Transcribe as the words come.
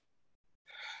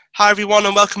Hi everyone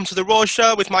and welcome to The Raw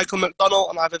Show with Michael McDonald,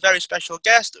 and I have a very special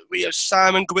guest. We have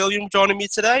Simon Gwilliam joining me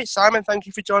today. Simon, thank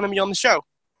you for joining me on the show.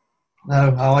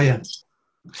 Hello, how are you?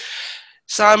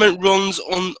 Simon runs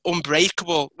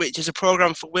Unbreakable, which is a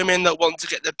program for women that want to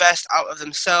get the best out of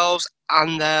themselves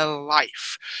and their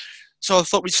life. So I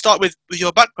thought we'd start with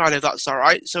your background, if that's all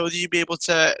right. So would you be able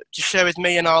to share with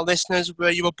me and our listeners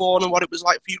where you were born and what it was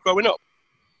like for you growing up?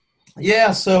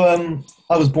 Yeah, so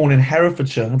I was born in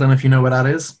Herefordshire. I don't know if you know where that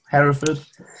is, Hereford.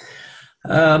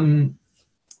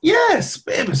 Yes,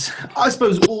 it was. I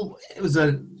suppose it was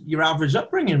your average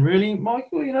upbringing, really,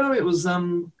 Michael. You know, it was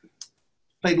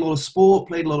played a lot of sport,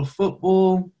 played a lot of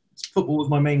football. Football was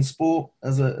my main sport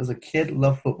as a kid.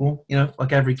 Loved football. You know,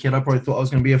 like every kid, I probably thought I was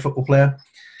going to be a football player.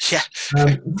 Yeah.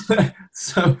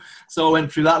 So I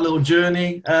went through that little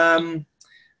journey.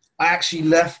 I actually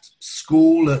left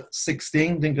school at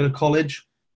 16, didn't go to college.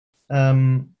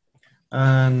 And,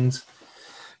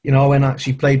 you know, I went and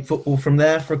actually played football from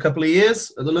there for a couple of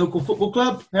years at the local football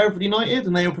club, Hereford United,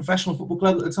 and they were a professional football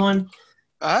club at the time.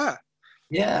 Ah.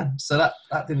 Yeah, so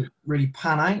that didn't really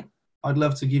pan out. I'd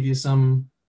love to give you some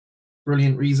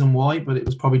brilliant reason why, but it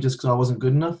was probably just because I wasn't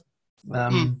good enough.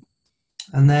 And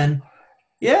then,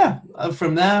 yeah,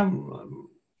 from there...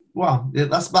 Well, yeah,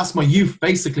 that's my youth,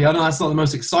 basically. I know that's not the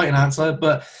most exciting answer,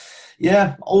 but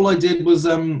yeah, all I did was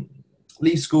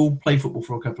leave school, play football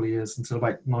for a couple of years until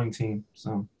about 19.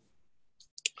 So,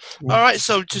 yeah. All right,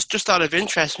 so just out of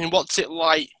interest, I mean, what's it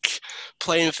like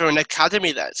playing for an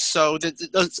academy then? So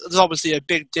there's obviously a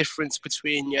big difference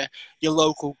between your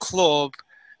local club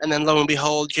and then lo and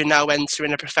behold, you're now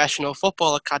entering a professional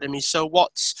football academy. So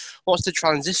what's the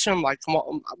transition like?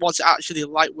 And what's it actually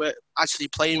like? We're actually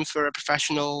playing for a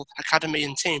professional academy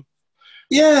and team.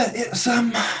 Yeah, it's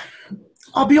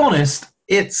I'll be honest,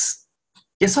 it's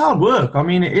hard work. I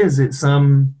mean, it is. It's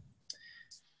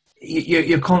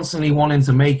you're constantly wanting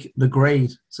to make the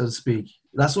grade, so to speak.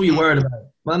 That's all you're worried about.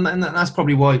 And that's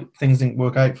probably why things didn't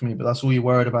work out for me, but that's all you're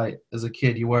worried about as a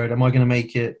kid. You're worried, am I going to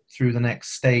make it through the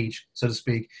next stage, so to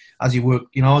speak, as you work.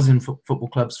 You know, I was in football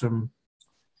clubs from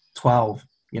 12,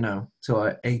 you know,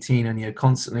 to 18, and you're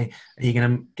constantly, are you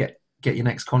going to get your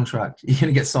next contract? You're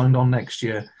going to get signed on next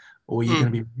year, or you're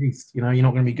going to be released. You know, you're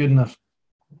not going to be good enough.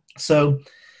 So,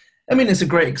 I mean, it's a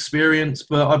great experience,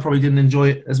 but I probably didn't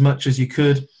enjoy it as much as you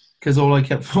could. Because all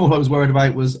I was worried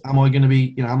about was, am I going to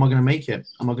make it?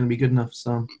 Am I going to be good enough?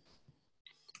 So,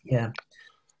 yeah.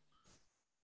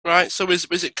 Right. So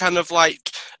was it kind of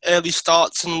like early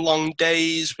starts and long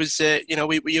days? Was it, you know,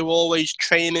 were you always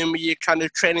training? Were you kind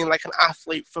of training like an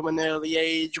athlete from an early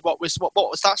age? What was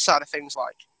that side of things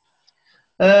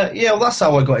like? Yeah, well, that's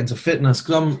how I got into fitness.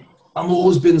 Because I'm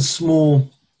always been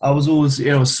small. I was always, you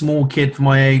know, a small kid for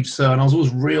my age. So, and I was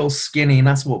always real skinny, and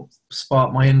that's what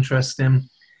sparked my interest in,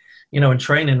 you know, in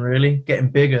training, really, getting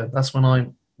bigger. That's when I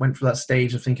went through that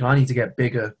stage of thinking, I need to get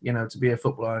bigger, you know, to be a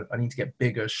footballer. I need to get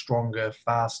bigger, stronger,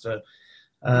 faster.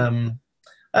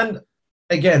 And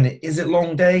again, is it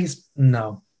long days?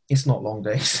 No, it's not long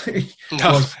days.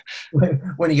 No.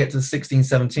 When you get to 16,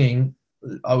 17,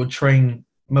 I would train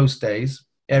most days,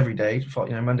 every day, you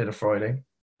know, Monday to Friday.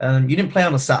 You didn't play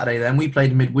on a Saturday then. We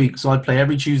played midweek, so I'd play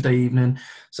every Tuesday evening.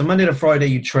 So Monday to Friday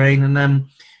you train, and then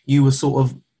you were sort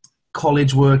of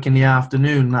college work in the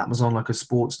afternoon, and that was on like a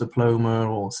sports diploma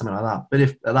or something like that. But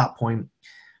if at that point,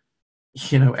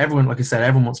 you know, everyone, like I said,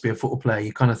 everyone wants to be a football player,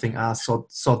 you kind of think,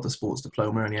 sod the sports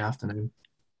diploma in the afternoon.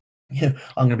 Yeah,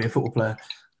 I'm going to be a football player.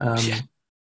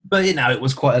 But, you know, it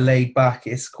was quite a laid back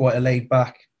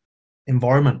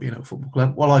environment being at a football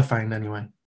club. Well, I found anyway,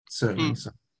 certainly.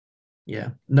 So, yeah,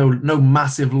 no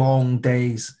massive long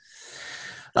days.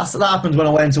 That happens when I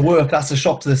went into work. That's a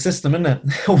shock to the system, isn't it?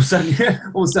 All of a sudden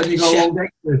you got a long day.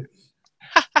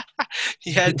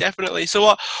 Yeah, definitely.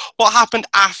 So what happened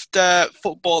after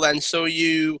football then? So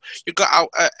you got out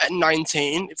at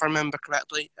 19, if I remember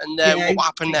correctly, and then what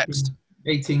happened next?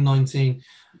 18, 19.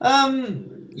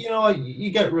 You know,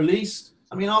 you get released.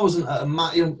 I mean, I wasn't at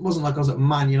it wasn't like I was at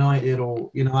Man United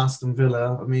or, you know, Aston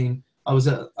Villa. I mean, I was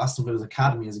at Aston Villa's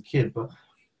academy as a kid, but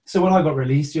so when I got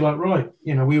released, you're like, right,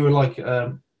 you know, we were like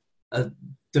back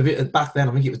then,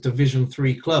 I think it was Division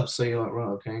 3 clubs. So you're like, right,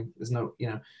 okay, there's no, you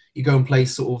know, you go and play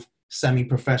sort of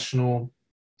semi-professional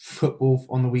football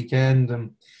on the weekend,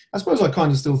 and I suppose I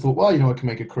kind of still thought, well, you know, I can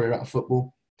make a career out of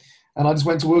football. And I just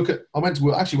went to work at a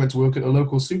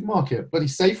local supermarket, bloody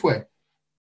Safeway.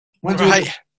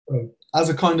 Right. As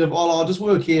a kind of, I'll just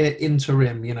work here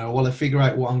interim, you know, while I figure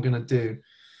out what I'm going to do.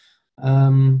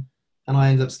 And I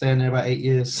ended up staying there about 8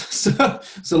 years.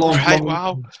 so long. Right,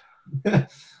 long, wow.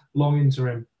 Long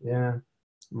interim. Yeah,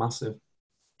 massive.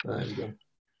 There you go.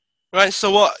 Right,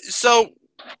 so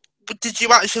did you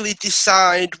actually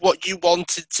decide what you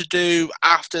wanted to do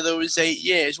after those 8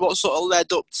 years? What sort of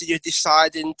led up to you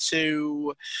deciding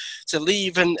to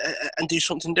leave and do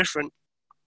something different?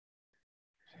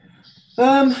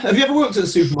 Have you ever worked at a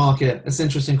supermarket? That's an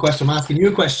interesting question. I'm asking you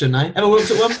a question now. Ever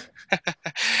worked at one?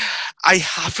 I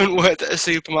haven't worked at a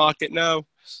supermarket, no.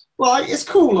 Well, it's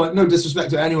cool. Like, no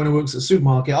disrespect to anyone who works at a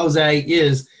supermarket. I was there 8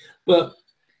 years, but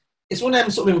it's one of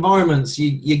them sort of environments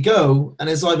you go, and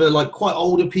it's either like quite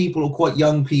older people or quite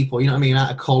young people. You know what I mean?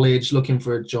 Out of college, looking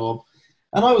for a job.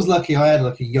 And I was lucky. I had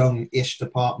like a young-ish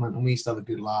department, and we used to have a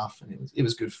good laugh, and it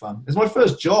was good fun. It was my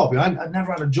first job. You know, I'd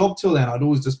never had a job till then. I'd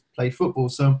always just played football.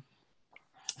 So,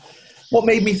 what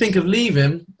made me think of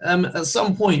leaving? At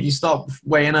some point, you start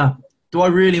weighing up: do I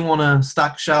really want to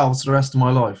stack shelves for the rest of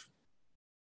my life?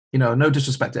 You know, no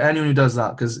disrespect to anyone who does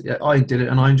that, because I did it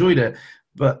and I enjoyed it.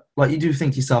 But like, you do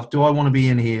think to yourself, do I want to be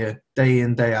in here day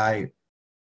in, day out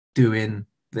doing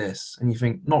this? And you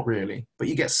think, not really. But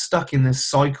you get stuck in this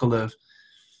cycle of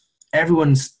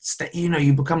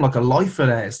you become like a lifer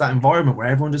there. It's that environment where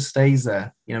everyone just stays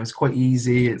there. You know, it's quite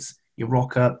easy. It's you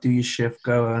rock up, do your shift,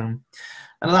 go home.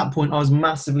 And at that point, I was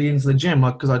massively into the gym,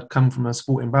 like, because I'd come from a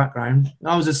sporting background.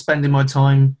 I was just spending my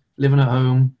time living at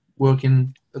home,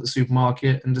 working at the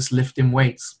supermarket, and just lifting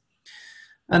weights.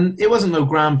 And it wasn't no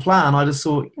grand plan. I just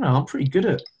thought, I'm pretty good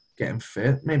at getting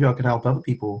fit. Maybe I could help other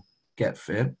people get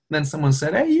fit. And then someone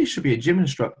said, hey, you should be a gym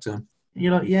instructor. And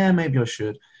you're like, yeah, maybe I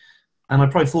should. And I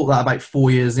probably thought that about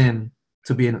 4 years in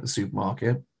to being at the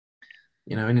supermarket.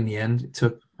 And in the end, it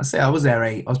took, I was there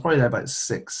 8. I was probably there about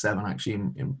 6, 7, actually,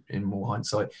 in more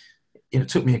hindsight. It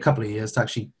took me a couple of years to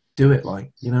actually do it,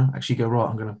 actually go, right,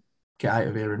 I'm going to get out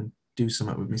of here and do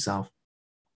something with myself.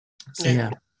 So,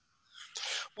 yeah.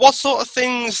 What sort of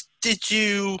things did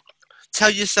you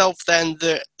tell yourself then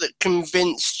that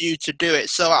convinced you to do it?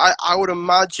 So I would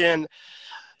imagine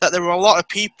that there are a lot of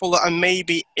people that are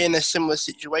maybe in a similar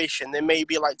situation. They may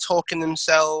be like talking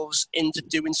themselves into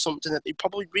doing something that they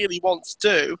probably really want to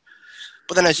do.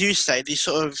 But then, as you say, they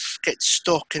sort of get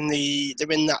stuck and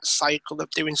they're in that cycle of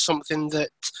doing something that,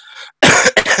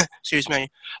 excuse me,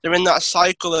 they're in that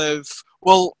cycle of,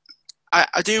 well,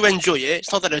 I do enjoy it.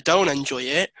 It's not that I don't enjoy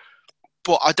it,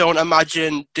 but I don't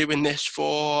imagine doing this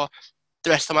for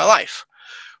the rest of my life.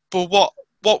 But what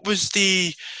was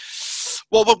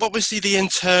what was the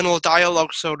internal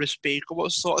dialogue, so to speak, or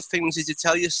what sort of things did you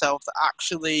tell yourself that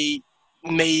actually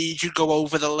made you go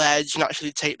over the ledge and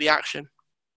actually take the action?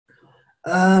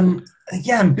 And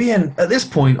being at this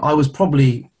point, I was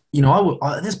probably,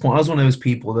 at this point, I was one of those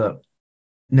people that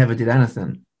never did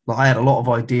anything. Like, I had a lot of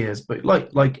ideas, but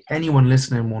like anyone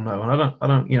listening will know, and I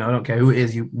don't care who it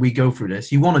is. We go through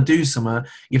this. You want to do something,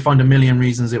 you find a million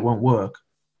reasons it won't work,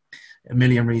 a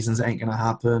million reasons it ain't going to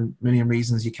happen, a million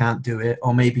reasons you can't do it,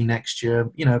 or maybe next year.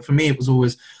 For me, it was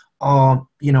always,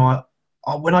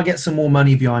 when I get some more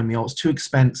money behind me, it's too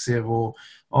expensive, or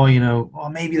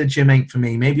maybe the gym ain't for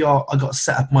me. Maybe I got to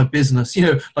set up my business,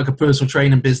 like a personal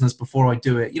training business before I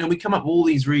do it. We come up with all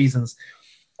these reasons.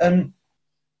 And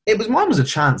mine was a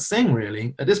chance thing,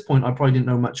 really. At this point, I probably didn't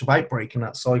know much about breaking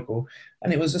that cycle.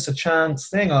 And it was just a chance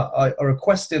thing. I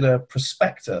requested a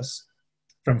prospectus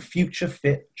from Future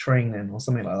Fit Training or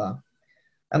something like that.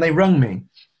 And they rung me.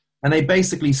 And they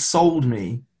basically sold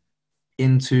me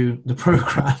into the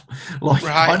program. Right.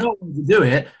 I don't want to do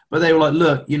it, but they were like,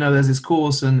 look, there's this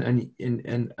course and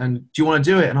do you want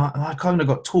to do it? And I kind of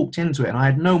got talked into it, and I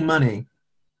had no money.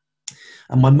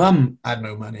 And my mum had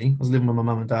no money. I was living with my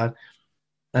mum and dad.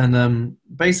 And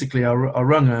basically I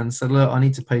rung her and said, look, I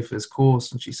need to pay for this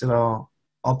course. And she said, oh,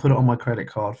 I'll put it on my credit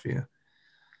card for you.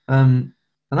 And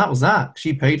that was that.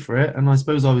 She paid for it. And I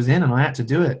suppose I was in, and I had to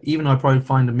do it. Even though I probably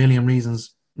find a million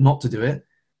reasons not to do it,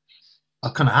 I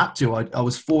kind of had to. I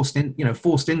was forced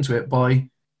into it by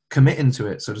committing to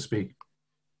it, so to speak.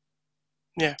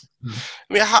 Yeah.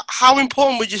 I mean, how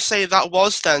important would you say that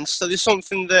was then? So there's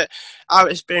something that I've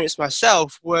experienced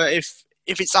myself where if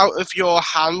it's out of your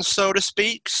hands, so to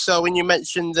speak, so when you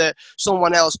mentioned that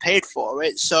someone else paid for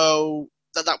it, so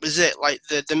that was it, like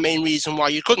the main reason why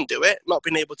you couldn't do it, not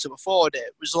being able to afford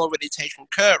it, was already taken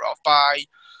care of by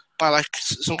like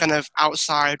some kind of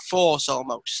outside force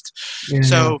almost. Yeah,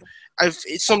 so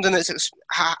it's something that's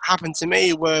happened to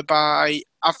me whereby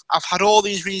I've had all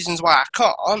these reasons why I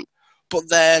can't, but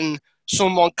then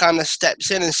someone kind of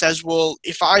steps in and says, well,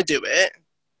 if I do it,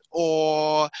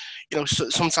 or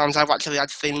sometimes I've actually had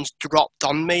things dropped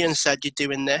on me and said, you're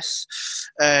doing this,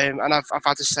 and I've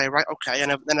had to say, right, okay,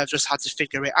 and then I've just had to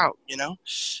figure it out.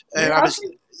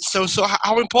 So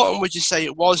how important would you say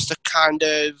it was to kind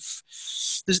of,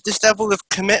 there's this level of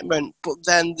commitment, but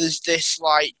then there's this,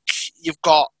 like, you've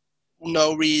got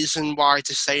no reason why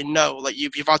to say no. Like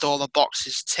you've had all the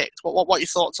boxes ticked. What are your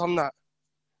thoughts on that?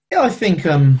 Yeah, I think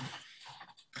look,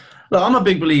 I'm a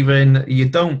big believer in you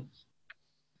don't,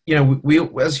 we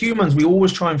as humans we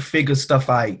always try and figure stuff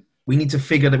out. We need to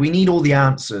figure that we need all the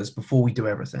answers before we do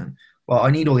everything. Well,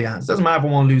 I need all the answers. Doesn't matter if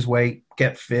I want to lose weight,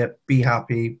 get fit, be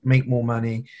happy, make more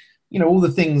money. All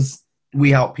the things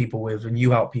we help people with, and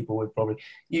you help people with probably.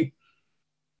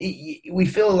 We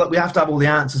feel like we have to have all the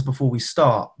answers before we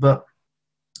start, but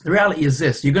the reality is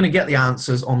this: you're going to get the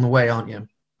answers on the way, aren't you?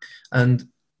 And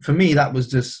for me, that was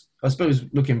just, I suppose,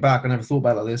 looking back, I never thought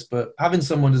about it like this, but having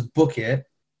someone just book it,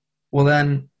 well,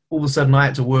 then all of a sudden I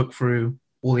had to work through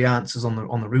all the answers on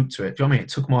the route to it. Do you know what I mean? It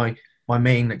took my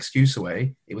main excuse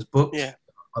away. It was booked. Yeah.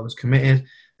 I was committed,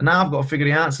 and now I've got to figure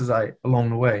the answers out along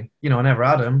the way. I never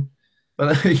had them,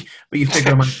 but you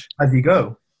figure them out as you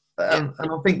go. And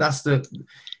I think that's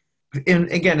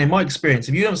again, in my experience,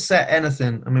 if you don't set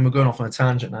anything, I mean, we're going off on a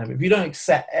tangent now, but if you don't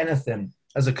set anything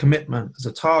as a commitment, as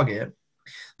a target,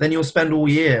 then you'll spend all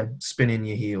year spinning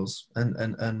your heels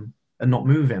and not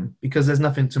moving, because there's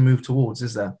nothing to move towards,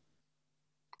 is there?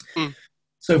 Mm.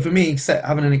 So for me,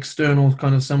 having an external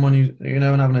kind of someone who, and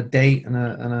having a date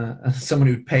and someone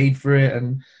who paid for it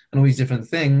and all these different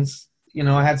things,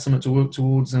 I had something to work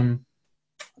towards. And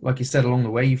like you said, along the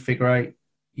way, you figure out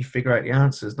the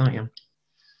answers, don't you?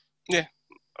 Yeah.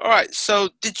 All right. So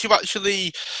did you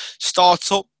actually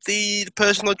start up the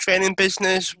personal training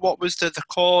business? What was the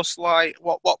course like?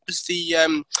 What was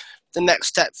the next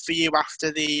step for you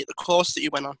after the course that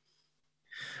you went on?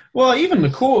 Well, even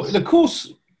the course,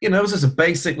 it was just a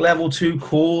basic level 2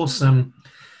 course. And,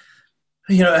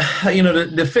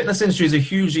 the fitness industry is a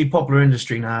hugely popular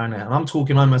industry now. And I'm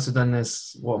talking, I must have done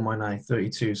this, what am I now,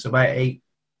 32. So about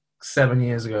 7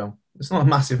 years ago. It's not a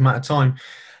massive amount of time.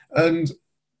 And,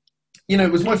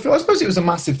 it was I suppose it was a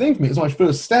massive thing for me. It was my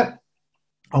first step.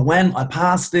 I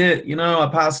passed it, I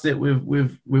passed it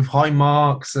with high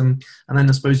marks, and then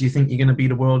I suppose you think you're going to be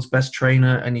the world's best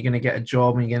trainer and you're going to get a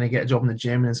job, and you're going to get a job in the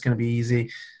gym and it's going to be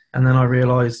easy. And then I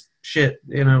realized, shit,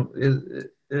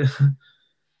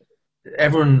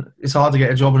 everyone, it's hard to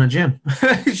get a job in a gym.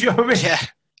 Do you know what I mean? Yeah.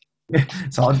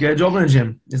 It's hard to get a job in a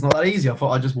gym. It's not that easy. I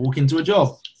thought I'd just walk into a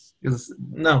job.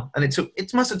 No. And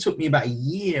it must have took me about a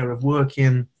year of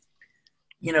working,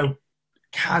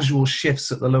 casual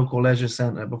shifts at the local leisure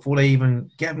centre before they even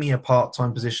get me a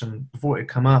part-time position, before it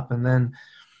come up. And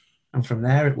from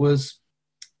there it was,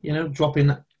 drop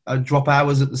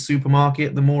hours at the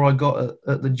supermarket the more I got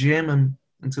at the gym, and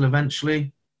until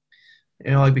eventually,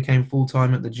 I became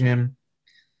full-time at the gym,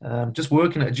 just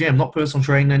working at a gym, not personal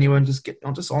training anyone,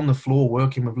 I'm just on the floor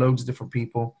working with loads of different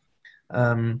people.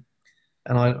 And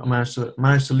I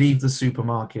managed to leave the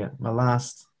supermarket.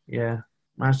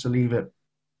 Managed to leave it,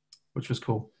 which was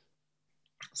cool.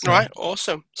 So. Right,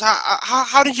 awesome. So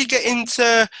how did you get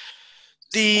into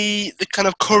the kind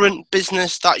of current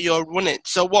business that you're running?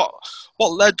 So what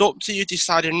led up to you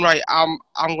deciding, right, I'm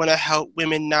going to help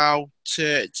women now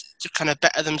to kind of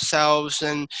better themselves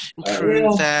and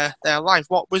improve their life?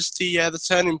 What was the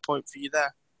turning point for you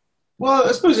there? Well,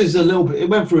 I suppose it's a little bit. It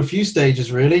went through a few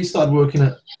stages, really. Started working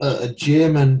at a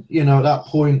gym, and at that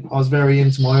point, I was very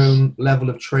into my own level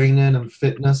of training and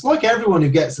fitness. Like everyone who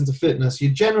gets into fitness,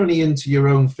 you're generally into your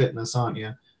own fitness, aren't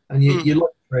you? And you like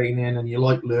training and you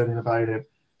like learning about it.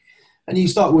 And you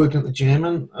start working at the gym,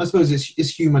 and I suppose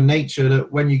it's human nature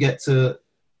that when you get to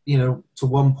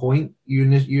one point, you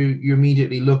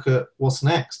immediately look at what's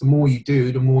next. The more you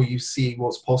do, the more you see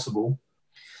what's possible.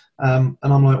 And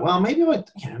I'm like, well, maybe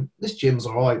this gym's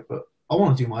all right, but I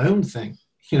want to do my own thing,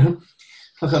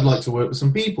 like I'd like to work with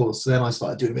some people. So then I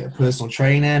started doing a bit of personal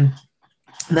training, and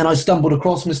then I stumbled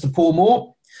across Mr. Paul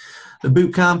Moore, the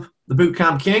boot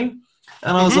camp king,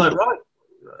 and I was like, right,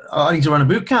 I need to run a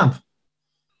boot camp.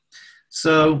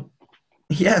 So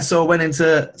I went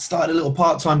started a little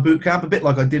part-time boot camp, a bit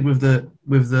like I did with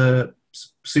the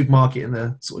supermarket and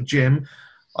the sort of gym.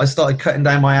 I started cutting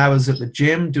down my hours at the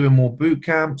gym, doing more boot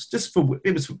camps. It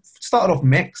started off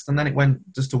mixed, and then it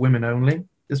went just to women only,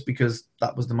 just because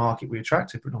that was the market we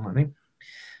attracted predominantly.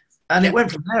 And it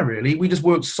went from there, really. We just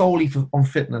worked solely on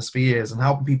fitness for years and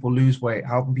helping people lose weight,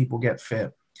 helping people get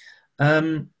fit.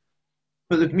 But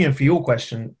for your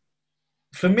question,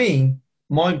 for me,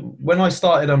 when I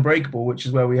started Unbreakable, which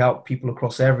is where we help people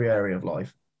across every area of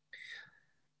life,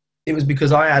 it was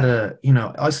because I had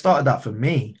I started that for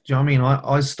me. Do you know what I mean?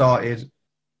 I started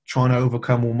trying to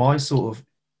overcome all my sort of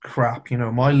crap,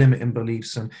 my limiting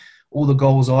beliefs and all the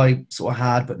goals I sort of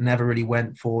had but never really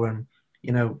went for, and,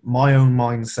 my own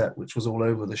mindset, which was all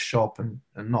over the shop and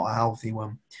not a healthy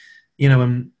one,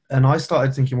 and I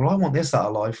started thinking, well, I want this out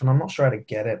of life and I'm not sure how to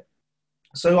get it.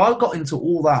 So I got into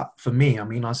all that for me. I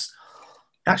mean,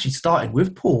 actually started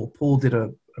with Paul. Paul did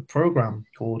a program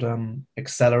called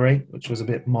Accelerate, which was a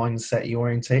bit mindset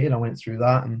orientated. I went through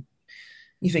that, and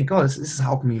you think, God, this is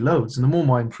helping me loads. And the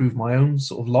more I improve my own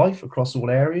sort of life across all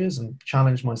areas and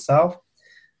challenge myself,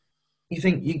 you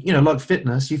think, you know, like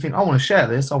fitness, you think, I want to share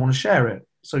this, I want to share it.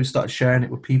 So you started sharing it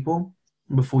with people.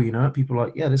 And before you know it, people are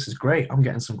like, yeah, this is great. I'm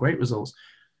getting some great results.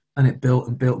 And it built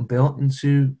and built and built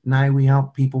into now we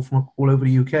help people from all over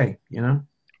the UK, you know?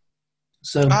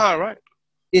 So Right.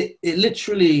 it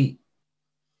literally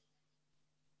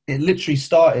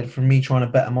started from me trying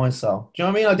to better myself. Do you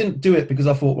know what I mean? I didn't do it because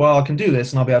I thought, well, I can do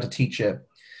this and I'll be able to teach it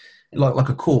like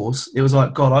a course. It was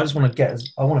like, God, I want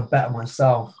to better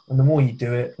myself. And the more you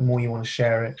do it, the more you want to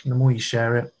share it. And the more you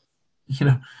share it, you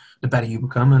know, the better you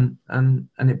become. And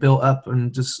it built up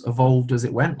and just evolved as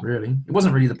it went, really. It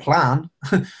wasn't really the plan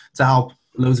to help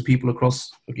loads of people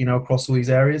across all these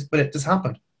areas, but it just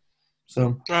happened.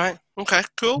 So. Right. Okay,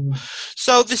 cool.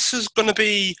 So this is going to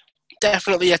be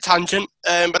definitely a tangent,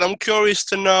 but I'm curious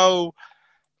to know,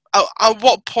 at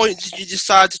what point did you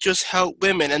decide to just help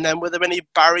women? And then were there any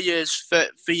barriers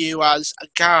for you as a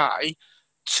guy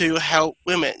to help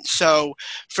women? So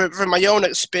from my own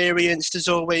experience, there's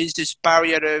always this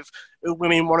barrier of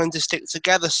women wanting to stick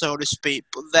together, so to speak,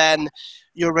 but then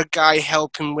you're a guy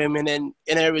helping women in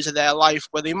areas of their life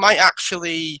where they might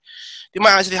actually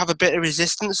have a bit of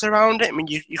resistance around it. I mean,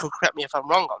 you could correct me if I'm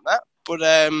wrong on that, but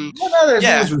No, there's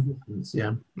yeah. always resistance.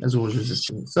 Yeah, there's always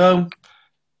resistance. So,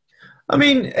 I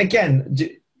mean, again,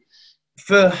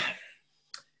 I'm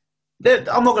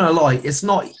not going to lie. It's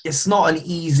not an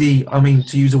easy. I mean,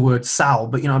 to use a word sell,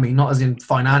 but you know what I mean, not as in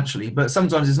financially, but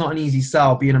sometimes it's not an easy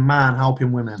sell being a man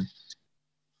helping women.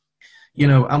 You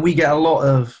know, and we get a lot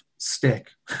of stick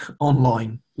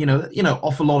online. You know,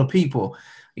 off a lot of people.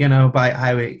 You know, about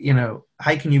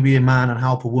how can you be a man and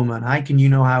help a woman? How can you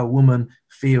know how a woman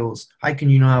feels? How can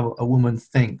you know how a woman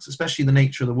thinks? Especially the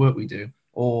nature of the work we do.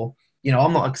 Or, you know,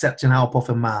 I'm not accepting help off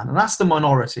a man. And that's the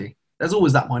minority. There's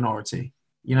always that minority,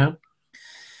 you know?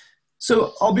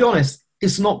 So I'll be honest,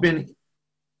 it's not been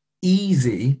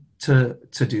easy to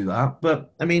do that.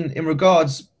 But I mean, in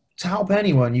regards to help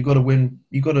anyone, you got to win.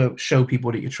 You got to show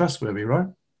people that you're trustworthy, right?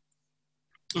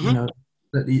 You Mm-hmm. know,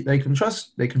 that they can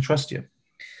trust. They can trust you.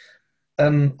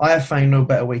 I have found no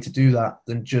better way to do that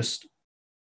than just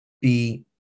be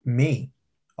me.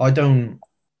 I don't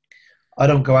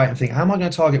go out and think, how am I going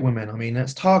to target women? I mean,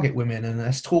 let's target women and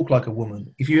let's talk like a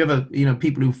woman. If you ever, you know,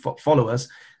 people who follow us,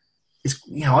 it's,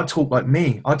 you know, I talk like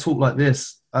me. I talk like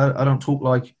this. I don't talk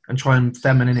like and try and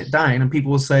feminine it down. And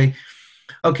people will say,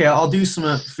 okay, I'll do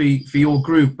something for your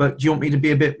group, but do you want me to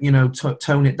be a bit, you know,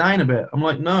 tone it down a bit? I'm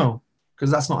like, no, because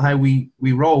that's not how we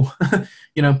roll.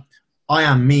 You know, I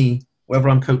am me, whether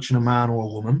I'm coaching a man or a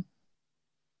woman.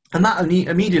 And that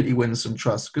immediately wins some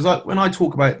trust. Because when I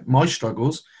talk about my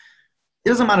struggles, it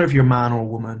doesn't matter if you're a man or a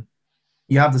woman.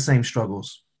 You have the same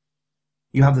struggles.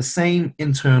 You have the same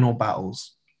internal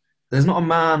battles. There's not a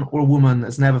man or a woman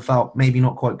that's never felt maybe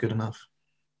not quite good enough.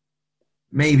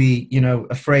 Maybe, you know,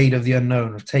 afraid of the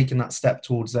unknown, of taking that step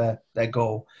towards their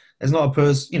goal. There's not a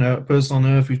person on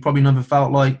earth who's probably never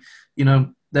felt like, you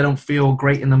know, they don't feel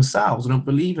great in themselves, or don't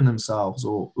believe in themselves,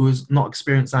 or who has not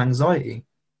experienced anxiety.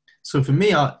 So for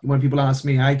me, when people ask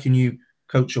me, how can you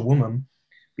coach a woman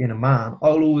being a man,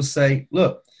 I'll always say,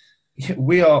 look,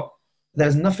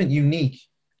 there's nothing unique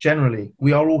generally.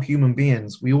 We are all human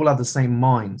beings. We all have the same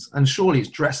minds. And surely it's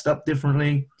dressed up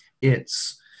differently.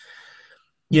 It's,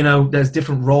 you know, there's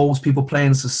different roles people play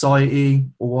in society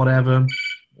or whatever.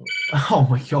 Oh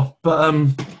my God. But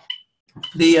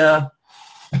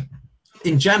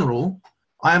in general,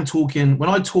 I'm talking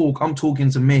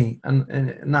to me,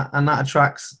 and that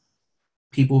attracts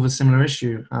people with a similar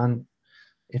issue. And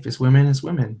if it's women, it's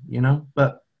women, you know.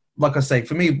 But like I say,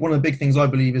 for me, one of the big things I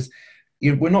believe is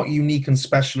we're not unique and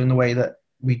special in the way that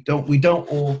we don't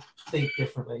all think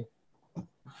differently.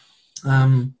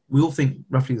 We all think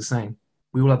roughly the same.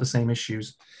 We all have the same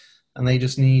issues, and they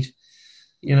just need,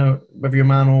 you know, whether you're a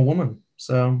man or a woman.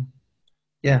 So,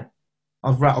 yeah,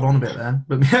 I've rattled on a bit there,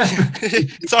 but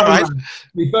It's all right.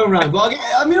 my phone rang. But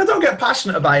I mean, I don't get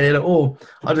passionate about it at all.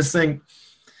 I just think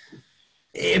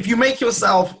if you make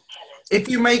yourself,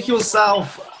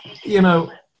 you know,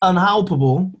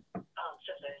 unhelpable.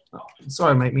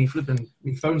 Sorry, mate, me flipping,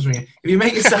 my phone's ringing. If you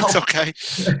make yourself, It's okay.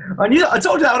 I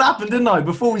told you that would happen, didn't I?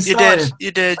 Before we started,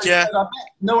 You did, yeah.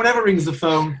 No one ever rings the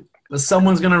phone, but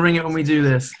someone's going to ring it when we do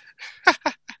this.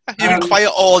 You've been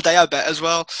quiet all day, I bet, as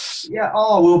well. Yeah.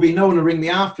 Oh, we'll be no one to ring me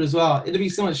after as well. It'll be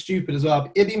so much stupid as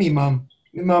well. It'll be me mum.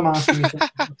 My mum asking me something.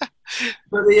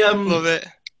 But Love it.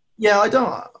 yeah, I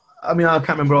don't. I mean, I can't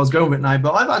remember where I was going with it now,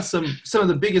 but I've had some of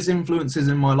the biggest influences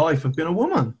in my life have been a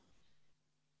woman.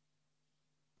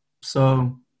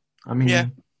 So, I Yeah.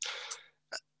 mean,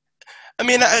 I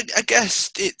mean, I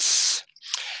guess it's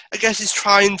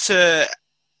trying to.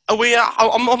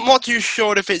 I'm not too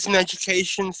sure if it's an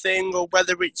education thing or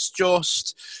whether it's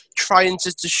just trying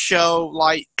to show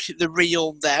like the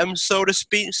real them, so to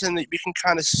speak, so that we can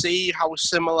kind of see how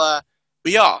similar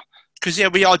we are. Because yeah,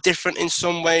 we are different in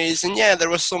some ways, and yeah,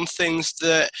 there are some things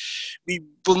that we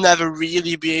will never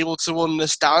really be able to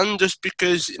understand just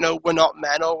because we're not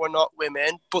men or we're not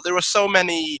women. But there are so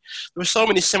many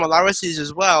similarities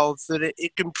as well that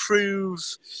it can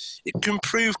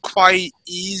prove quite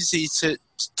easy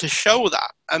to show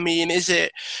that. I mean, is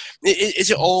it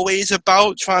always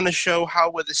about trying to show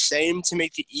how we're the same to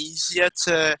make it easier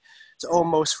to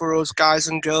almost for us guys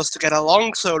and girls to get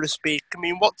along, so to speak? I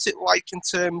mean, what's it like in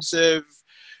terms of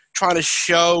trying to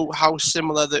show how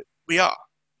similar that we are?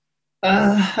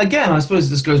 again, I suppose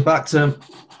this goes back to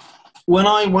when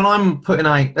I'm putting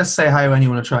out, let's say how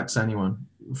anyone attracts anyone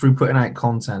through putting out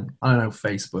content. I don't know,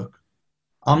 Facebook.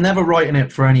 I'm never writing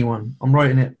it for anyone. I'm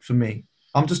writing it for me.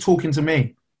 I'm just talking to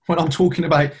me. When I'm talking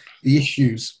about the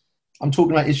issues, I'm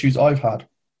talking about issues I've had.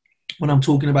 When I'm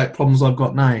talking about problems I've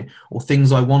got now or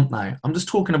things I want now, I'm just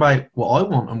talking about what I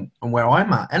want and where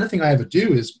I'm at. Anything I ever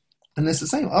do is, and it's the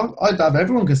same. I'd have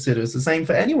everyone consider it's the same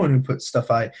for anyone who puts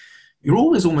stuff out. You're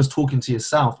always almost talking to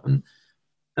yourself, and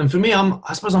for me,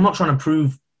 I suppose I'm not trying to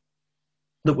prove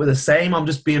that we're the same. I'm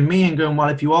just being me and going, well,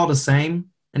 if you are the same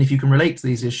and if you can relate to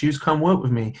these issues, come work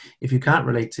with me. If you can't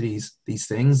relate to these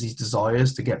things, these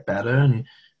desires to get better and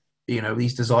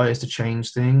these desires to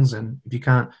change things, and if you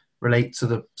can't relate to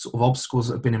the sort of obstacles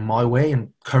that have been in my way and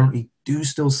currently do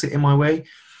still sit in my way,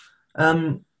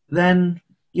 then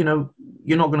you're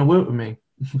not going to work with me.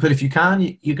 But if you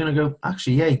can, you're going to go,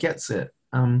 actually, yeah, he gets it.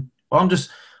 But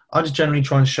I just generally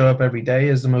try and show up every day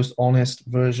as the most honest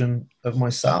version of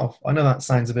myself. I know that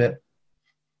sounds a bit,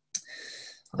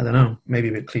 I don't know, maybe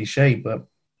a bit cliche, but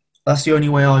that's the only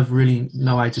way I've really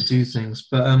know how to do things.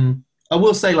 But I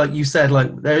will say, like you said,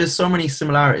 like there is so many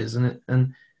similarities,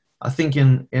 and I think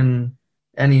in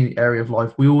any area of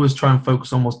life, we always try and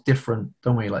focus on what's different,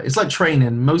 don't we? Like it's like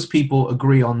training. Most people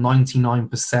agree on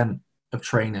 99% of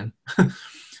training,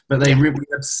 but they Yeah. really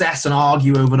obsess and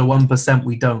argue over the 1%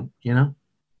 we don't.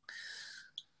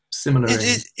 Similar in.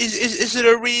 Is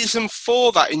there a reason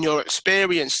for that in your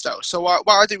experience, though? So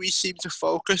why do we seem to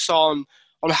focus on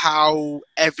how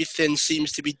everything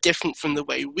seems to be different from the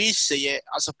way we see it,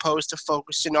 as opposed to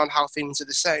focusing on how things are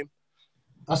the same?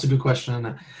 That's a good question, isn't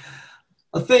it?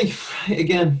 I think,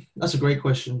 again, that's a great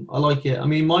question. I like it. I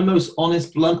mean, my most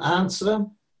honest, blunt answer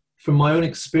from my own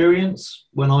experience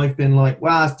when I've been like,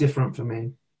 wow, it's different for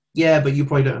me. Yeah, but you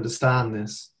probably don't understand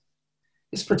this.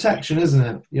 It's protection, isn't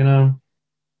it?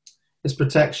 It's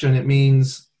protection. It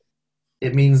means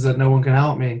that no one can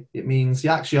help me. It means,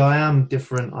 yeah, actually, I am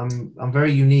different. I'm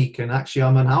very unique, and actually,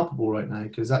 I'm unhelpable right now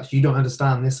because actually, you don't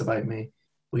understand this about me,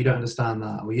 or you don't understand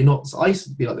that, or you're not. So I used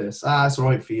to be like this. It's all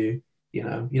right for you. You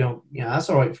don't. Yeah, that's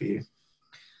all right for you.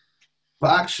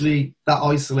 But actually, that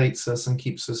isolates us and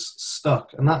keeps us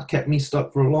stuck, and that kept me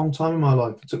stuck for a long time in my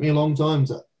life. It took me a long time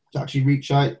to actually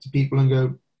reach out to people and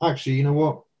go, actually, you know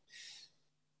what?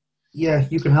 Yeah,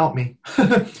 you can help me.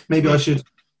 maybe I Mm. should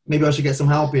maybe I should get some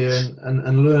help here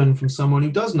and learn from someone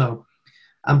who does know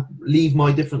and leave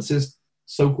my differences,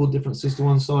 so-called differences, to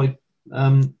one side.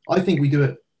 I think we do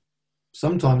it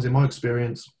sometimes, in my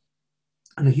experience,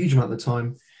 and a huge amount of the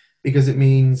time, because it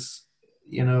means,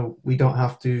 we don't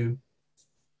have to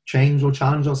change or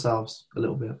challenge ourselves a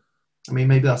little bit. I mean,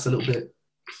 maybe that's a little bit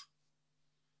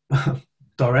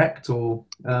direct or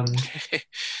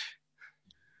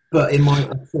but in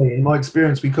my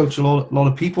experience, we coach a lot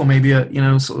of people, maybe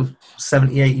sort of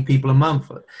 70, 80 people a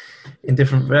month in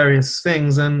different various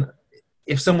things. And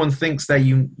if someone thinks they're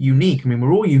unique, I mean,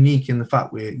 we're all unique in the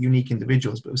fact we're unique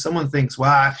individuals. But if someone thinks,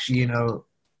 well, actually,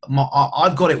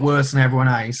 I've got it worse than everyone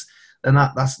else, then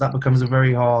that becomes a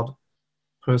very hard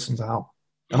person to help.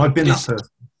 And I've been that It's person.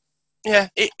 Yeah,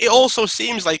 it also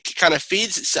seems like it kind of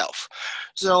feeds itself.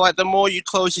 So like the more you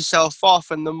close yourself off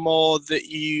and the more that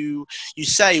you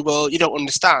say, well, you don't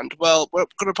understand. Well, we're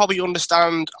going to probably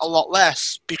understand a lot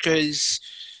less because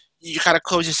you kind of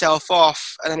close yourself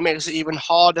off, and then it makes it even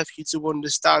harder for you to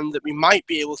understand that we might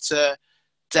be able to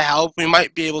help, we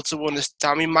might be able to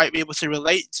understand, we might be able to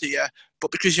relate to you,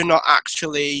 but because you're not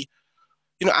actually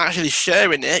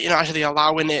sharing it, you're not actually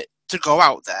allowing it to go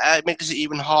out there, it makes it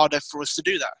even harder for us to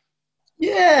do that.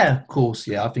 Yeah, of course.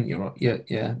 Yeah, I think you're right. Yeah,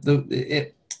 yeah.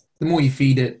 The more you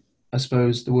feed it, I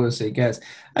suppose the worse it gets.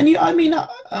 And I mean, I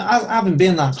haven't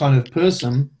been that kind of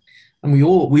person, and we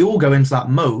all go into that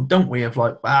mode, don't we? Of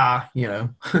like,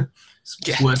 it's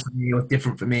Yeah. worse for me or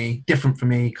different for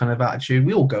me kind of attitude.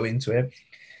 We all go into it,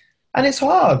 and it's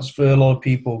hard for a lot of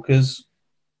people because,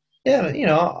 yeah,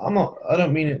 I'm not. I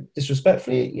don't mean it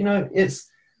disrespectfully. It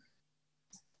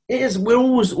is. We're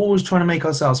always trying to make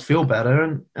ourselves feel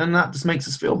better, and that just makes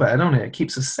us feel better, don't it? It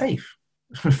keeps us safe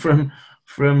from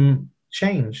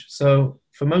change. So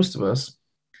for most of us,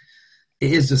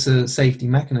 it is just a safety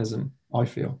mechanism. I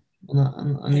feel,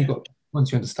 and you Yeah. got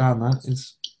once you understand that,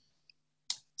 it's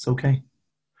okay.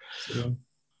 So,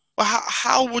 Well,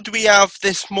 how would we have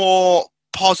this more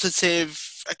positive,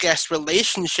 I guess,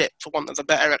 relationship, for want of a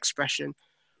better expression,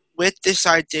 with this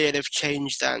idea of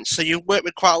change then? So you work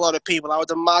with quite a lot of people. I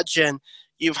would imagine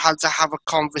you've had to have a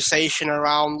conversation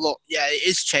around, look, yeah, it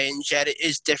is change, yeah, it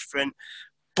is different,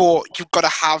 but you've got to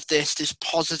have this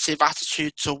positive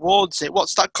attitude towards it.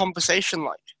 What's that conversation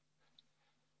like?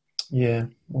 yeah,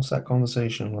 what's that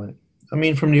conversation like? I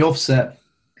mean, from the offset,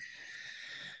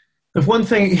 if one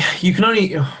thing you can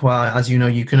only, well, as you know,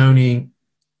 you can only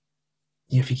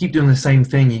if you keep doing the same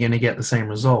thing, you're going to get the same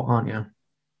result, aren't you?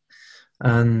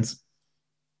 And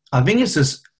I think it's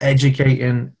just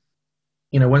educating.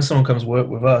 When someone comes work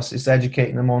with us, it's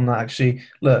educating them on that. Actually,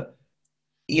 look,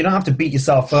 you don't have to beat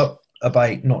yourself up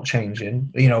about not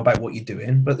changing, about what you're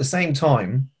doing. But at the same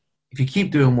time, if you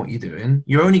keep doing what you're doing,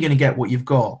 you're only going to get what you've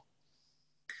got.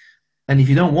 And if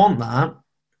you don't want that,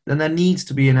 then there needs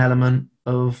to be an element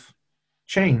of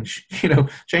change.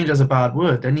 Change as a bad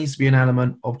word. There needs to be an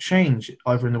element of change,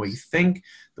 either in the way you think,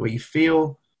 the way you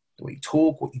feel, the way you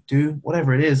talk, what you do,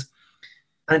 whatever it is.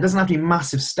 And it doesn't have to be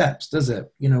massive steps, does it?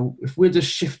 If we're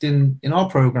just shifting in our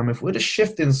program, if we're just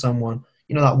shifting someone,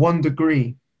 that 1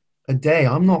 degree a day,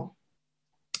 I'm not,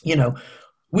 you know,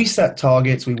 we set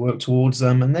targets, we work towards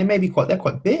them, and they're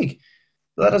quite big.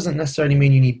 But that doesn't necessarily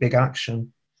mean you need big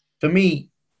action. For me,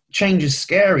 change is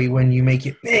scary when you make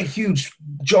it big, huge,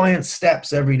 giant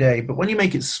steps every day. But when you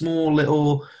make it small,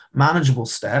 little, manageable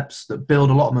steps that build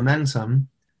a lot of momentum,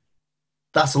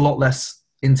 that's a lot less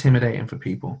intimidating for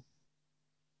people,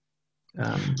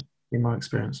 in my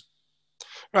experience.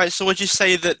 Right, so would you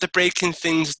say that the breaking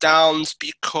things down's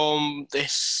become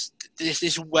this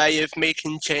way of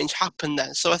making change happen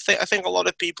then? So I think a lot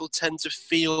of people tend to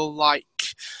feel like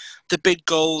the big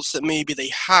goals that maybe they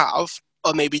have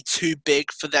are maybe too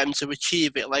big for them to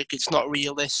achieve it, like it's not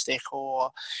realistic or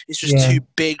it's just Yeah, too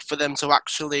big for them to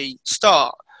actually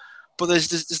start. But there's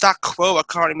that quote, I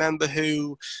can't remember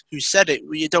who said it,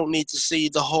 where you don't need to see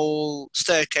the whole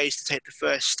staircase to take the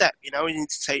first step. You need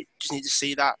to just need to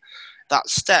see that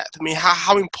step. I mean,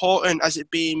 how important has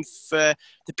it been for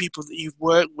the people that you've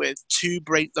worked with to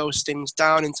break those things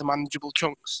down into manageable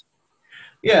chunks?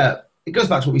 yeah. It goes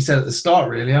back to what we said at the start,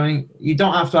 really. I mean, you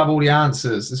don't have to have all the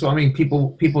answers. That's what I mean.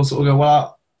 People sort of go,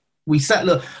 well, we set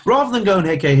look rather than going,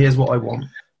 okay, here's what I want.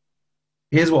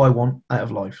 Here's what I want out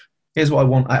of life. Here's what I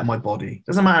want out of my body.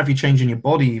 Doesn't matter if you're changing your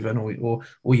body even or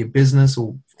your business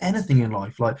or anything in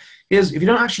life. Like if you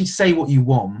don't actually say what you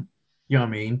want, you know what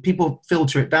I mean? People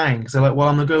filter it down because they're like, well,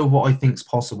 I'm gonna go with what I think's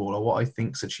possible or what I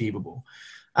think's achievable.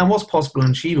 And what's possible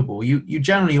and achievable, you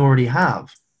generally already have.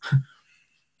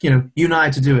 You know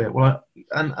how to do it. Well,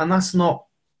 and that's not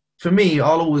for me.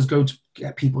 I'll always go to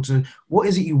get people to what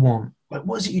is it you want? Like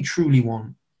what is it you truly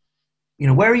want?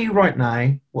 Where are you right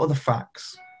now? What are the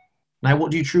facts? Now, what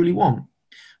do you truly want?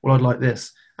 Well, I'd like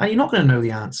this. And you're not going to know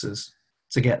the answers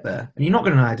to get there. And you're not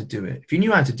going to know how to do it. If you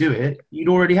knew how to do it, you'd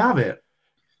already have it.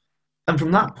 And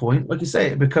from that point, like you say,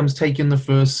 it becomes taking the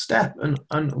first step.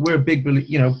 And we're a big,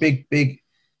 big,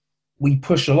 we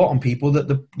push a lot on people that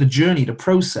the journey, the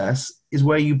process is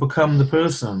where you become the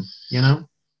person.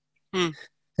 Hmm.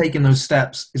 Taking those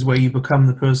steps is where you become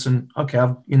the person. Okay,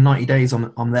 in 90 days,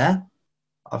 I'm there.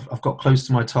 I've got close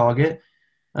to my target.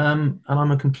 And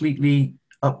I'm a completely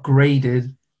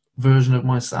upgraded version of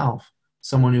myself,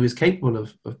 someone who is capable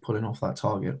of pulling off that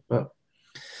target. But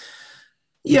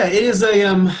yeah, it is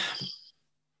a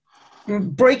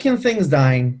breaking things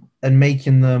down and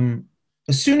making them.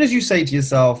 As soon as you say to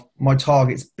yourself, "My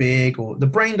target's big," or the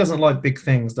brain doesn't like big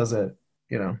things, does it?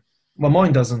 Well,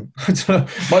 mine doesn't.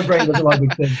 My brain doesn't like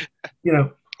big things.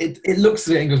 It looks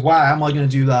at it and goes, "Wow, how am I going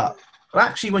to do that?" But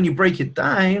actually, when you break it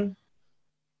down,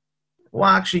 well,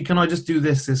 actually, can I just do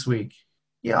this week?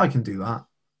 Yeah, I can do that.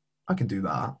 I can do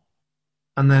that.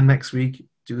 And then next week,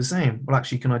 do the same. Well,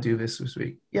 actually, can I do this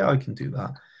week? Yeah, I can do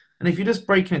that. And if you're just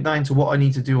breaking it down to what I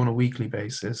need to do on a weekly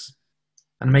basis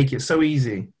and make it so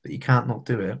easy that you can't not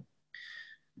do it,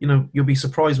 you'll be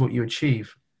surprised what you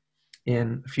achieve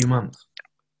in a few months.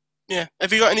 Yeah.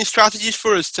 Have you got any strategies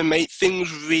for us to make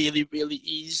things really, really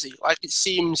easy? Like it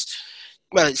seems,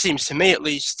 well, it seems to me at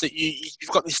least that you've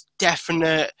got this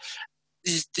definite,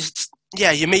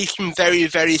 yeah, you're making very,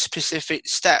 very specific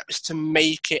steps to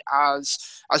make it as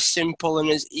simple and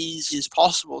as easy as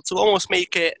possible. To almost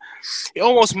make it, it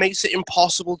almost makes it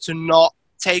impossible to not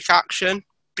take action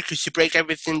because you break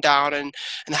everything down and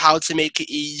how to make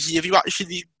it easy. Have you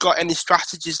actually got any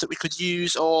strategies that we could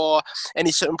use or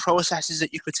any certain processes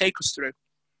that you could take us through?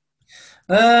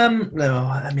 No,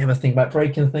 let me have a think about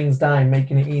breaking things down,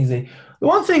 making it easy. The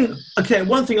one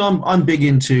thing I'm big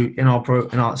into in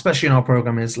our especially in our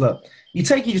program is look, you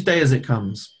take each day as it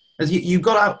comes. As you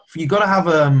got to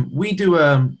have we do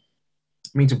I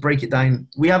mean to break it down,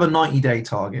 we have a 90-day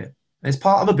target. It's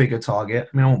part of a bigger target.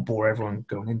 I mean, I won't bore everyone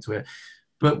going into it,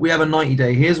 but we have a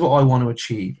 90-day. Here's what I want to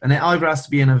achieve, and it either has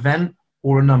to be an event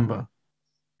or a number.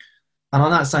 And I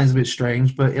know that sounds a bit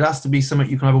strange, but it has to be something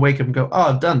you can either wake up and go, "Oh,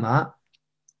 I've done that,"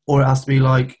 or it has to be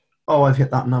like, "Oh, I've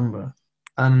hit that number,"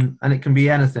 and it can be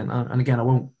anything. And again, I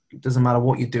won't. It doesn't matter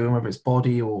what you're doing, whether it's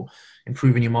body or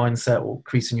improving your mindset or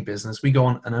increasing your business. We go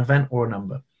on an event or a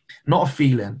number, not a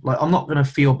feeling. Like I'm not going to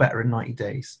feel better in 90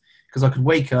 days because I could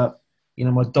wake up,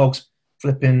 my dog's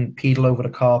flipping pedal over the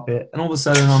carpet, and all of a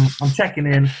sudden I'm checking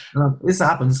in, and this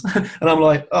happens, and I'm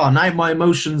like, oh, now my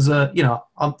emotions are,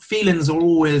 feelings are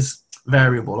always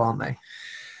variable, aren't they?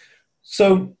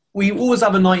 So we always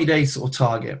have a 90-day sort of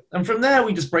target. And from there,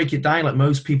 we just break it down like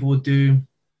most people would do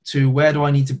to where do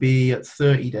I need to be at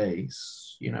 30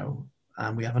 days,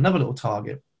 and we have another little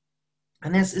target.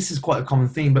 And this is quite a common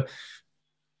theme, but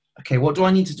okay, what do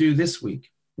I need to do this week?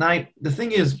 Now, the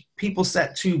thing is, people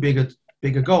set too bigger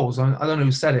goals. I don't know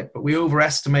who said it, but we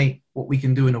overestimate what we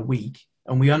can do in a week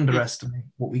and we underestimate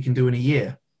what we can do in a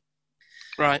year.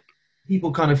 Right.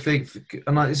 People kind of think,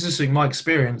 and it's just like my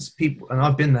experience, people, and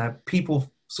I've been there,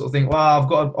 people sort of think, well, I've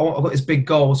got this big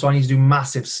goal, so I need to do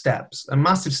massive steps. And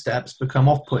massive steps become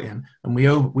off-putting, and we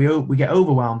get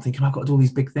overwhelmed thinking, I've got to do all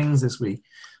these big things this week.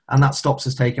 And that stops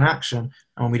us taking action.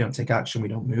 And when we don't take action, we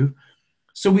don't move.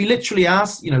 So we literally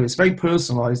ask, it's very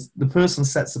personalized. The person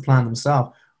sets the plan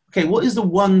themselves. Okay, what is the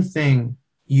one thing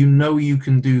you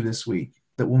can do this week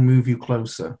that will move you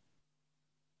closer?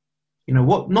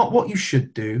 Not what you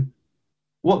should do,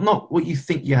 not what you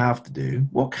think you have to do.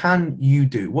 What can you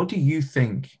do? What do you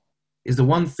think is the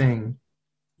one thing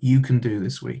you can do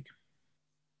this week?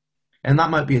 And that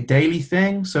might be a daily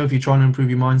thing. So if you're trying to improve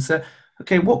your mindset,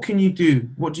 okay, what can you do?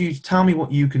 Tell me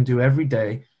what you can do every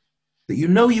day that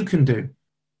you can do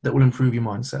that will improve your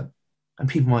mindset? And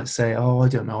people might say, oh, I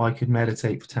don't know, I could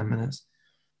meditate for 10 minutes.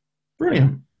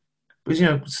 Brilliant. But,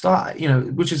 start,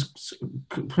 which is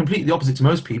completely the opposite to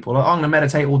most people. I'm going to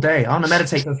meditate all day. I'm going to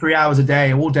meditate for 3 hours a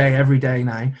day, all day, every day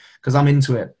now, because I'm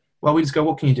into it. Well, we just go,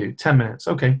 what can you do? 10 minutes.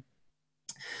 Okay.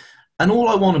 And all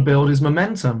I want to build is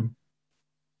momentum.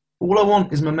 All I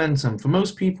want is momentum. For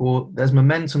most people, there's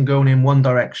momentum going in one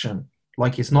direction,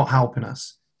 like it's not helping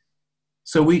us.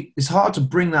 So it's hard to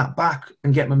bring that back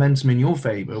and get momentum in your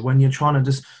favor when you're trying to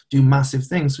just do massive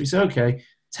things. So we say, okay,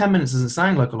 10 minutes doesn't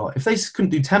sound like a lot. If they couldn't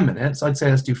do 10 minutes, I'd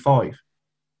say let's do 5.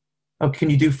 Oh,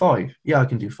 can you do 5? Yeah, I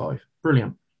can do 5.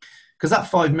 Brilliant. Because that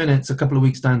 5 minutes a couple of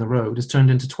weeks down the road has turned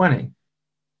into 20.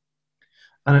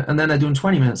 And then they're doing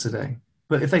 20 minutes a day.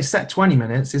 But if they set 20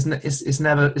 minutes, it's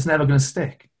never going to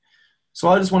stick. So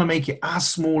I just want to make it as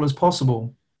small as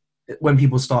possible when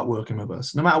people start working with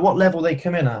us, no matter what level they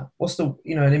come in at.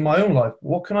 And in my own life,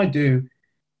 what can I do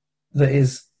that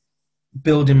is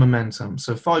building momentum?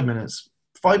 So 5 minutes,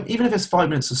 even if it's 5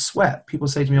 minutes of sweat, people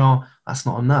say to me, oh, that's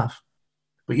not enough,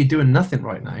 but you're doing nothing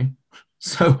right now.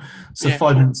 So yeah.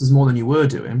 5 minutes is more than you were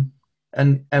doing.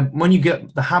 And when you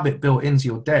get the habit built into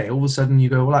your day, all of a sudden you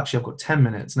go, well, actually I've got 10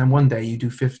 minutes. And then one day you do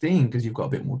 15 because you've got a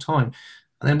bit more time.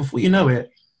 And then before you know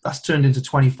it, that's turned into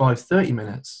 25, 30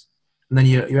 minutes. And then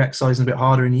you're exercising a bit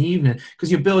harder in the evening because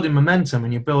you're building momentum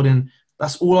and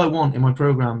that's all I want in my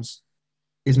programs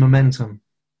is momentum.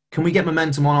 Can we get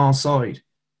momentum on our side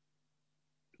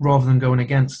rather than going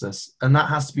against us? And that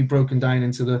has to be broken down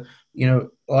into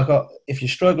if you're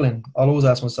struggling, I'll always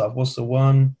ask myself, what's the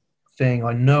one thing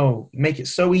I know? Make it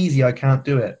so easy I can't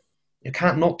do it. You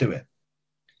can't not do it.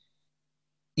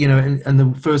 And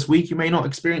the first week you may not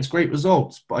experience great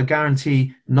results, but I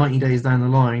guarantee 90 days down the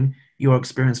line, you'll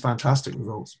experience fantastic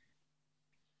results.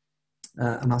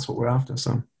 And that's what we're after.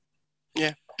 So,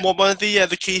 yeah. Well, one of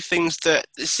the key things that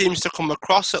it seems to come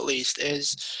across, at least,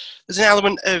 is there's an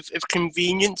element of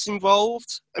convenience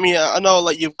involved. I mean, I know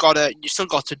like you still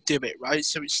got to do it, right?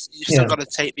 So you've still got to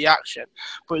take the action,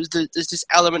 but there's this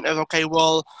element of, okay,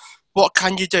 well, what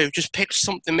can you do? Just pick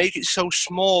something, make it so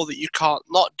small that you can't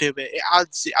not do it. It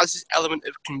adds this element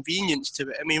of convenience to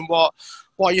it. I mean, what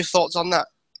are your thoughts on that?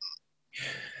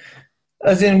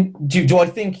 As in, do I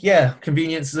think, yeah,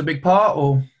 convenience is a big part,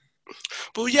 or?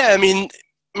 Well, yeah,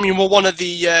 well, one of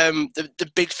the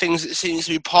big things that seems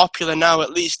to be popular now,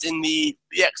 at least in the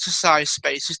exercise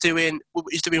space, is doing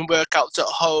workouts at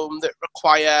home that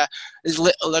require as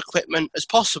little equipment as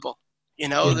possible.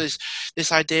 Yeah, There's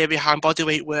this idea behind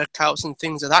bodyweight workouts and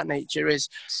things of that nature is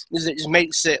it just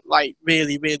makes it like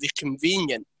really, really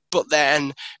convenient. But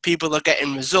then people are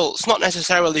getting results, not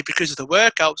necessarily because of the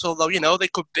workouts, although they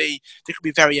could be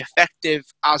very effective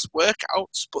as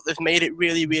workouts, but they've made it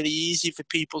really, really easy for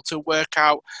people to work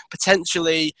out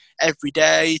potentially every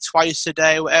day, twice a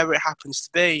day, whatever it happens to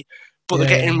be. But they're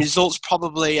yeah, yeah. getting results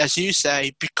probably, as you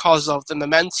say, because of the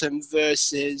momentum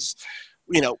versus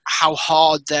how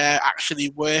hard they're actually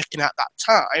working at that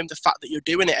time. The fact that you're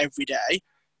doing it every day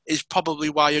is probably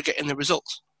why you're getting the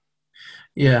results.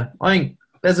 Yeah, I think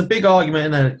there's a big argument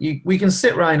in there. We can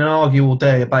sit around and argue all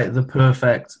day about the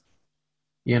perfect,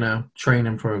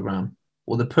 training program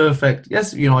or the perfect.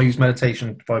 Yes, I used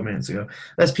meditation 5 minutes ago.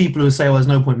 There's people who say, "Well, there's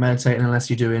no point meditating unless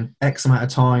you're doing X amount of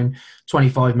time,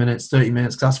 25 minutes, 30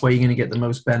 minutes. 'Cause that's where you're going to get the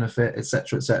most benefit,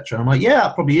 etc., etc." I'm like, yeah,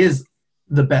 that probably is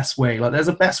the best way. Like, there's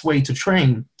a best way to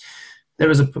train. There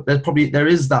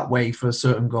is that way for a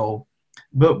certain goal.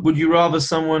 But would you rather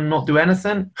someone not do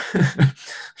anything?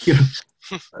 you know,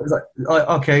 it's like,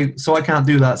 okay, so I can't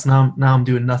do that. So now I'm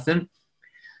doing nothing.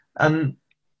 And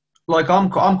like I'm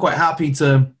quite happy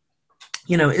to,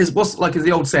 is what's like is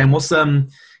the old saying?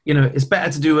 It's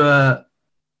better to do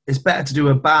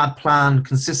a bad plan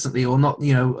consistently, or not,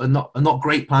 a not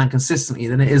great plan consistently,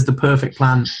 than it is the perfect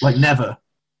plan like never.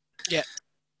 Yeah.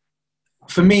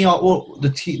 For me,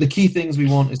 the key things we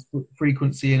want is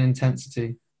frequency and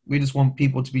intensity. We just want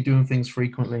people to be doing things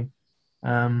frequently.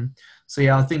 So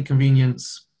yeah, I think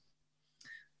convenience.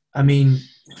 I mean,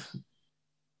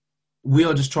 we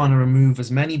are just trying to remove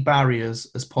as many barriers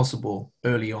as possible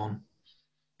early on.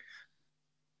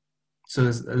 So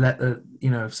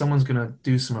if someone's going to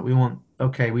do something, we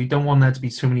don't want there to be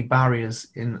too many barriers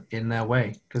in their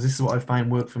way, because this is what I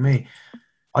find work for me.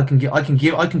 I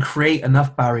can create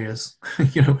enough barriers,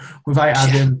 without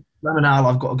having, now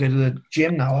I've got to go to the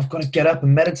gym now. I've got to get up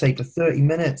and meditate for 30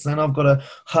 minutes. Then I've got to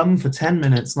hum for 10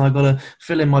 minutes. And I've got to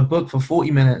fill in my book for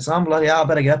 40 minutes. I'm like, yeah, I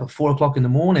better get up at 4 o'clock in the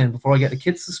morning before I get the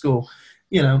kids to school.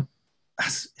 For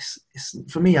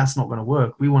me, that's not going to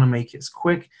work. We want to make it as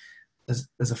quick, as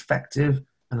effective,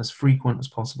 and as frequent as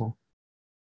possible.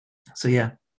 So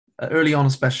yeah, early on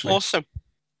especially. Awesome.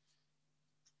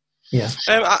 Yeah.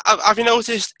 Have you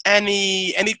noticed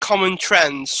any common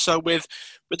trends? So with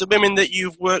the women that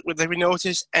you've worked with, have you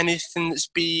noticed anything that's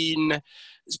been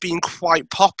quite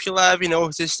popular? Have you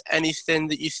noticed anything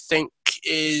that you think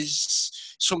is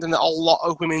something that a lot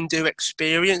of women do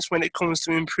experience when it comes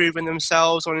to improving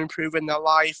themselves or improving their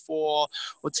life, or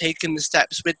taking the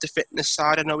steps with the fitness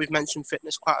side? I know we've mentioned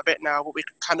fitness quite a bit now, but we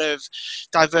can kind of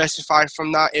diversify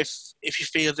from that if you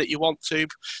feel that you want to,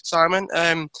 Simon.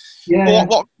 Yeah.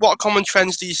 What common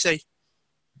trends do you see?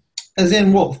 As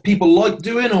in what people like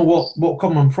doing, or what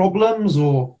common problems,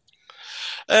 or?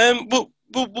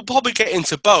 We'll probably get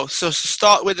into both. So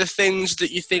start with the things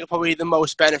that you think are probably the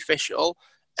most beneficial,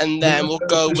 and The then most we'll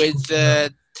go beneficial. with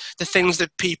the things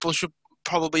that people should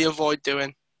probably avoid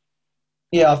doing.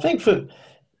 Yeah, I think for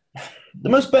the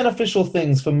most beneficial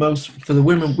things for the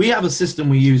women, we have a system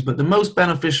we use, but the most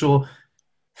beneficial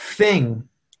thing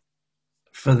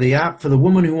for the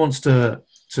woman who wants to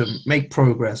make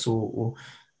progress, or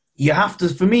you have to.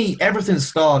 For me, everything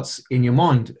starts in your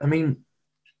mind. I mean,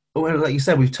 like you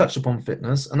said, we've touched upon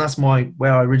fitness, and that's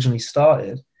where I originally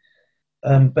started.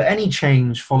 But any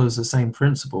change follows the same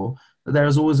principle. That there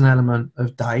is always an element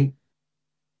of doubt.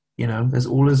 There's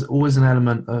always an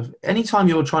element of, anytime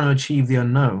you're trying to achieve the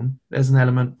unknown, there's an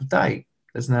element of doubt.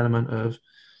 There's an element of,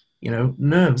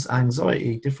 nerves,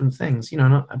 anxiety, different things.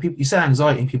 People, you say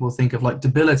anxiety and people think of like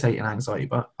debilitating anxiety,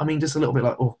 but I mean just a little bit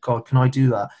like, oh God, can I do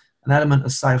that? An element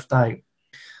of self-doubt.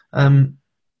 And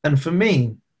for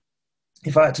me,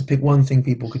 if I had to pick one thing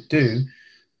people could do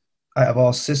out of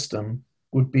our system,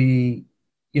 would be,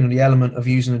 the element of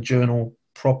using a journal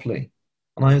properly.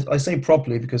 And I say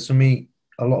properly because for me,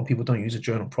 a lot of people don't use a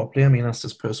journal properly. I mean, that's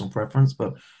just personal preference,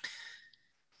 but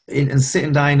and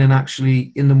sitting down and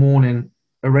actually in the morning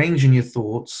arranging your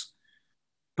thoughts.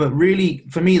 But really,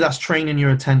 for me, that's training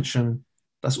your attention.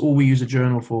 That's all we use a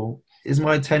journal for. Is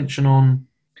my attention on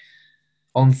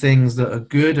things that are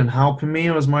good and helping me,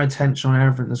 or is my attention on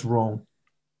everything that's wrong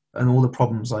and all the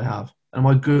problems I have? And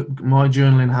my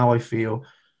journaling how I feel,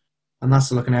 And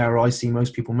that's like an error I see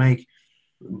most people make.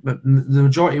 But the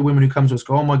majority of women who come to us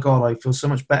go, oh my God, I feel so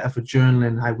much better for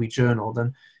journaling, how we journal.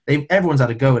 Than everyone's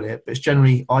had a go at it, but it's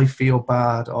generally, I feel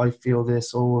bad, I feel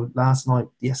this, or last night,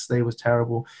 yesterday was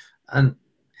terrible. And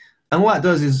what that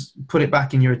does is put it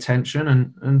back in your attention,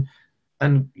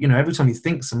 and you know, every time you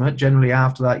think something, generally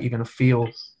after that, you're going to feel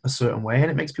a certain way,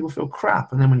 and it makes people feel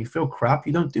crap. And then when you feel crap,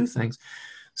 you don't do things.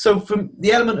 So from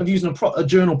the element of using a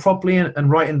journal properly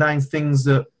and writing down things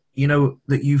that, you know,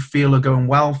 that you feel are going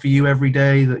well for you every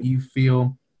day, that you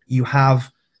feel you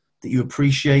have, that you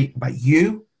appreciate about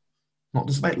you, not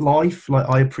just about life. Like,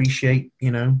 I appreciate,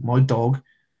 you know, my dog.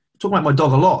 I'm talking about my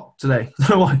dog a lot today. I don't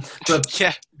know why. But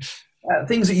Yeah.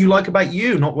 things that you like about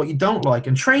you, not what you don't like.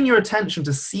 And train your attention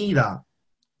to see that,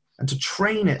 and to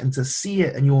train it and to see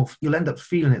it, and you'll end up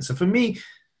feeling it. So for me,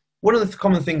 one of the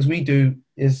common things we do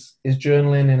is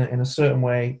journaling in a certain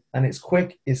way, and it's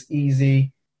quick, it's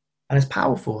easy, and it's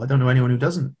powerful. I don't know anyone who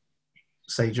doesn't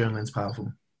say journaling's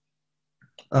powerful.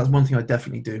 That's one thing I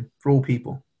definitely do for all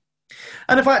people.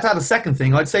 And if I had to add a second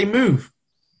thing, I'd say move.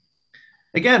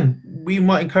 Again, we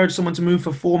might encourage someone to move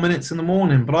for 4 minutes in the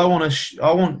morning, but I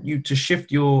want you to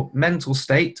shift your mental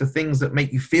state to things that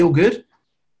make you feel good.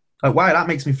 Like, wow, that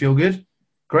makes me feel good.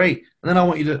 Great. And then I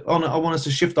want us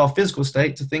to shift our physical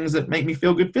state to things that make me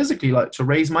feel good physically, like to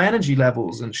raise my energy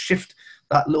levels and shift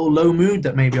that little low mood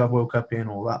that maybe I've woke up in,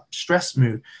 or that stress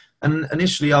mood. And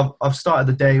initially I've started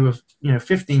the day with,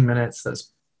 15 minutes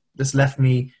that's left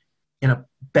me in a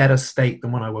better state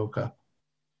than when I woke up.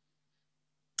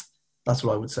 That's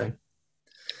what I would say.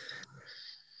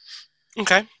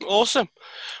 Okay, awesome.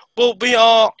 Well,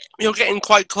 you're getting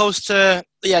quite close to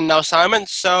the end now, Simon.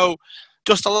 So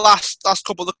just the last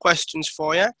couple of questions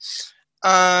for you.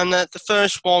 And the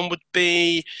first one would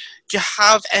be, do you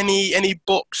have any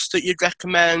books that you'd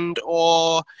recommend,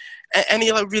 or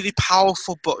any like really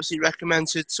powerful books that you recommend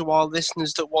to our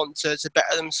listeners that want to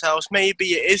better themselves?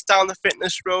 Maybe it is down the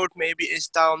fitness road, maybe it is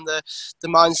down the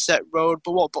mindset road,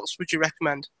 but what books would you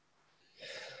recommend?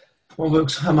 Well,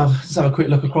 books, let's have a quick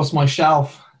look across my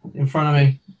shelf in front of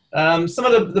me. Some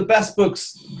of the best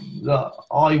books that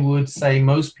I would say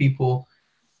most people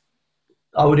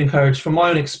I would encourage from my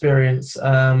own experience.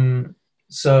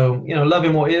 So,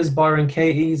 Loving What Is, Byron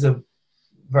Katie is a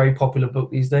very popular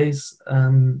book these days,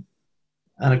 and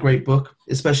a great book,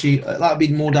 especially that would be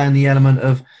more down the element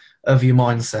of your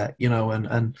mindset,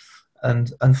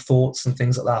 and thoughts and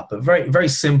things like that. But very, very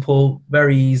simple,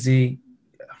 very easy,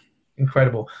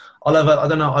 incredible. I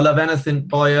love anything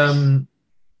by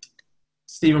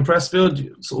Stephen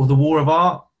Pressfield. Sort of The War of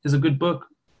Art is a good book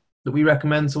that we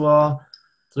recommend to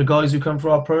the guys who come for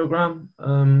our program.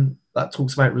 That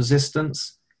talks about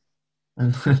resistance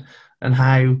and and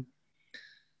how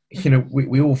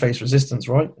we all face resistance,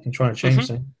 right, in trying to change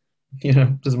things.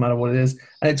 Doesn't matter what it is,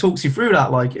 and it talks you through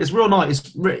that. Like, it's real nice.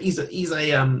 He's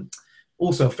a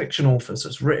also a fiction author, so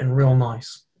it's written real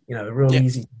nice. Real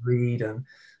easy to read, and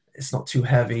it's not too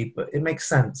heavy, but it makes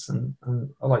sense, and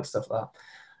I like stuff like that.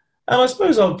 And I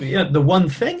suppose The One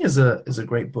Thing is a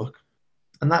great book,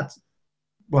 and that's,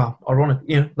 well, ironic,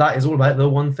 that is all about the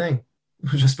one thing,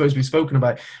 which I suppose we've spoken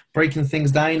about, breaking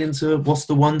things down into what's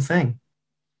the one thing.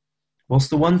 What's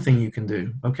the one thing you can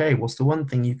do? Okay, what's the one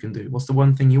thing you can do? What's the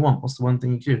one thing you want? What's the one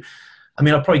thing you can do? I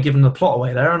mean, I've probably given the plot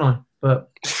away there, haven't I?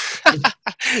 But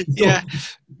Yeah,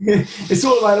 it's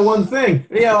all about the one thing.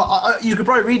 You could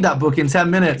probably read that book in 10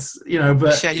 minutes,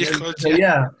 but yeah, you could.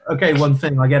 Yeah, okay, one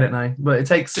thing, I get it now. But it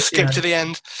takes just skip to the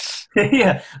end.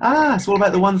 Yeah, it's all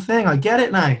about the one thing. I get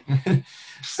it now.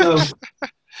 So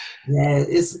yeah,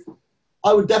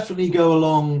 I would definitely go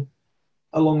along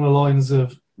the lines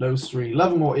of those three.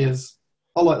 Loving What Is,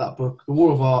 I like that book. The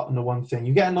War of Art and The One Thing.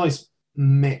 You get a nice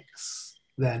mix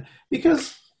then,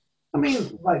 because I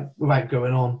mean, like, without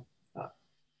going on,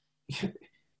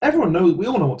 everyone knows, we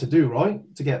all know what to do, right?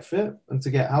 To get fit and to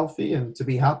get healthy and to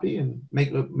be happy and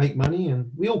make money,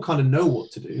 and we all kind of know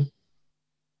what to do.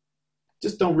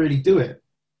 Just don't really do it.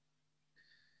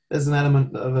 There's an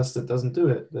element of us that doesn't do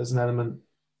it. There's an element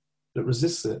that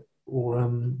resists it, or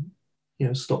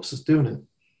stops us doing it.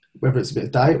 Whether it's a bit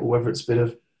of doubt, or whether it's a bit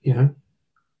of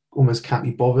almost can't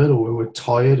be bothered, or we're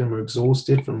tired and we're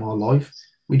exhausted from our life,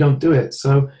 we don't do it.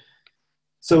 So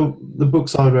the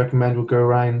books I would recommend would go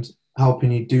around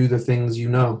helping you do the things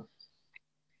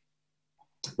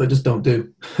but just don't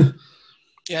do.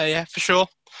 Yeah, for sure.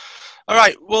 All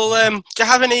right. Well, do you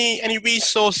have any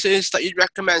resources that you'd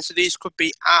recommend? So these could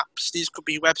be apps, these could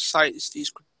be websites,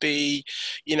 these could be,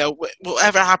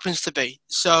 whatever it happens to be.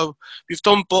 So we've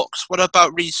done books. What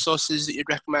about resources that you'd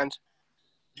recommend?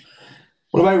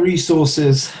 What about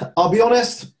resources? I'll be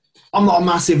honest, I'm not a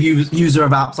massive user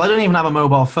of apps. I don't even have a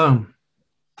mobile phone,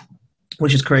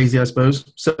 which is crazy, I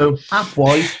suppose. So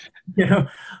app-wise, you know,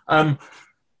 um,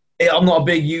 I'm not a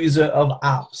big user of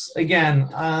apps. Again,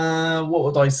 what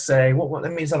would I say?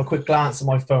 Let me just have a quick glance at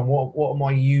my phone. What am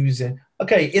I using?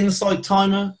 Okay, Insight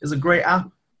Timer is a great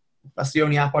app. That's the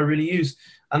only app I really use,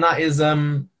 and that is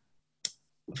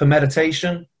for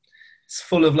meditation. It's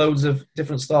full of loads of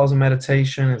different styles of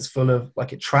meditation. It's full of,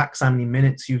 like, it tracks how many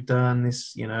minutes you've done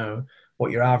this,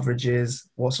 what your average is,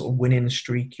 what sort of winning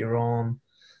streak you're on.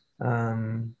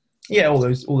 Yeah, all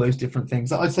those different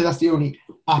things. I'd say that's the only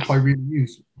app I really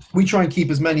use. We try and keep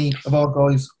as many of our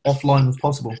guys offline as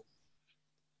possible.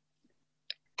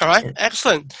 All right,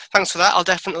 excellent. Thanks for that. I'll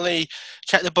definitely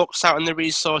check the books out and the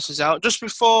resources out. Just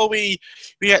before we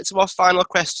get to our final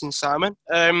question, Simon,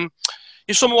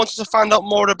 if someone wanted to find out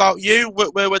more about you,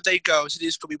 where would they go? So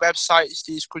these could be websites,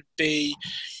 these could be,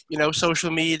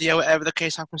 social media, whatever the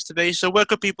case happens to be. So where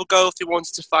could people go if they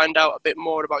wanted to find out a bit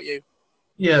more about you?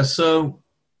 Yeah, so,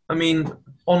 I mean,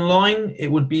 online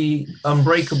it would be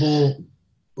Unbreakable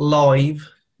Live,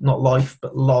 not life,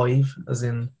 but live, as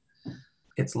in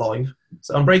it's live.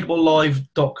 So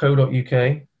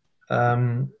unbreakablelive.co.uk.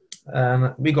 And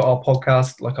we got our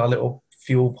podcast, like our little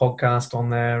fuel podcast on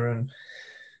there, and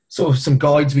sort of some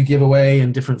guides we give away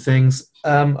and different things.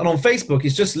 And on Facebook,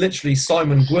 it's just literally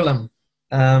Simon Gwilliam.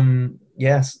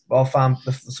 Yes, our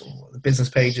the business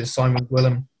page is Simon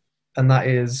Gwilliam, and that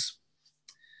is,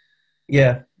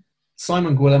 yeah,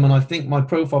 Simon Gwilliam. And I think my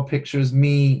profile picture is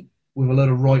me with a load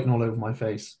of writing all over my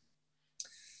face.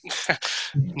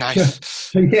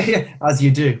 Nice. Yeah, as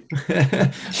you do.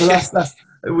 So that's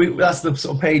the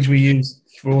sort of page we use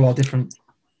for all our different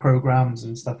programs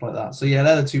and stuff like that. So yeah,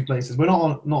 they're the two places. We're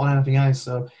not on anything else.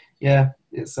 So yeah,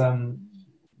 it's the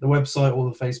website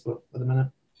or the Facebook at the minute.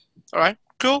 All right,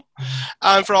 cool.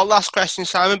 And for our last question,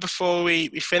 Simon, before we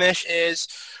finish, is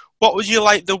what would you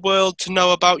like the world to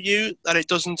know about you that it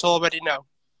doesn't already know?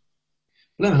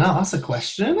 Blimey, that's a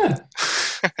question, isn't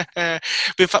it?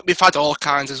 We've had all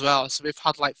kinds as well. So we've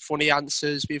had like funny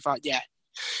answers. We've had,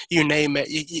 you name it.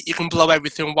 You can blow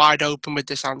everything wide open with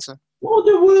this answer. What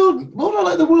would I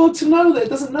like the world to know that it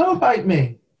doesn't know about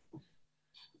me?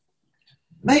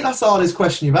 Mate, that's the hardest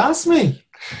question you've asked me.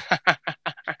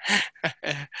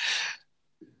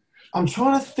 I'm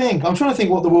trying to think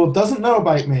what the world doesn't know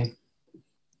about me.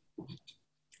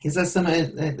 Is there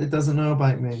something it doesn't know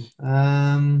about me?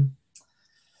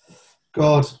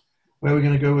 God, where are we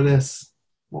going to go with this?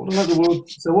 What would I like the world?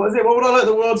 So what is it? What would I like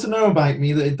the world to know about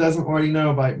me that it doesn't already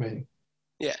know about me?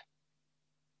 Yeah.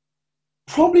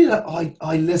 Probably that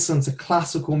I listen to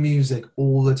classical music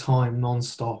all the time,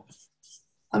 non-stop.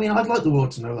 I mean, I'd like the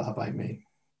world to know that about me.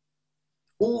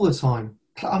 All the time.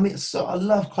 I mean, I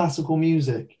love classical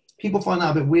music. People find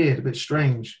that a bit weird, a bit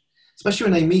strange.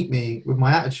 Especially when they meet me with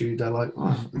my attitude. They're like,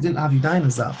 oh, I didn't have you down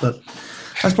as that. But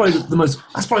that's probably the most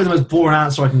boring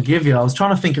answer I can give you. I was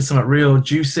trying to think of something real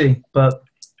juicy, but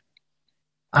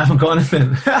I haven't got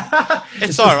anything.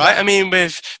 It's all right. I mean,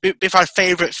 we've had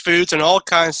favourite foods and all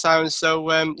kinds of sounds. So,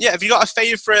 have you got a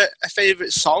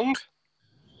favourite song?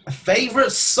 A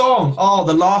favourite song? Oh,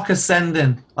 The Lark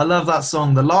Ascending. I love that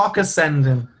song, The Lark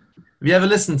Ascending. Have you ever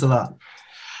listened to that?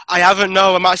 I haven't,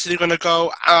 no. I'm actually going to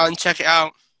go and check it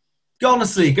out.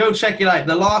 Honestly, go check it out.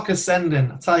 The Lark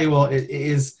Ascending. I tell you what, it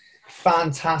is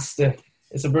fantastic.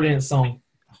 It's a brilliant song.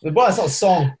 Well, it's not a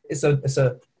song. It's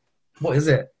a what is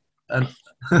it? An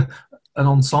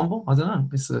ensemble? I don't know.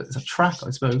 It's a track, I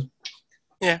suppose.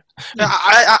 Yeah,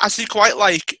 I actually quite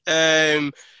like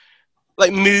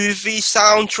movie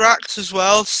soundtracks as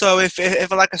well. So if I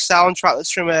like a soundtrack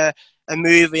that's from a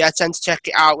movie, I tend to check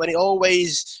it out. And it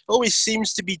always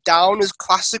seems to be down as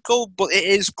classical, but it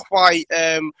is quite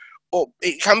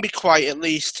it can be quite, at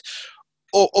least,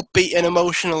 upbeat and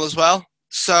emotional as well.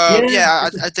 So I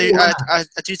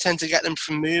do tend to get them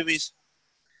from movies.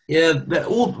 Yeah,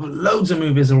 loads of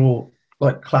movies are all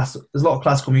like classic. There's a lot of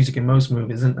classical music in most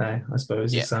movies, isn't there? I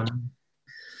suppose. Yeah.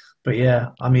 But yeah,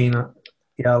 I mean, I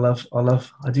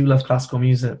do love classical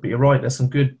music. But you're right, there's some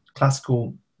good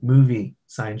classical movie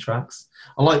soundtracks.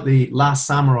 I like The Last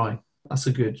Samurai. That's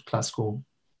a good classical.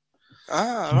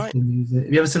 Right. Music.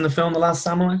 Have you ever seen the film The Last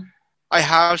Samurai? I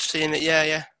have seen it.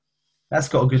 Yeah. That's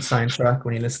got a good soundtrack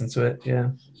when you listen to it.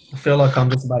 Yeah, I feel like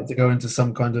I'm just about to go into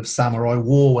some kind of samurai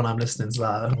war when I'm listening to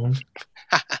that.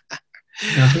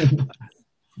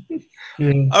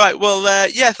 Yeah. All right. Well,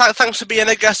 thanks for being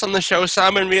a guest on the show,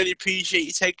 Simon. Really appreciate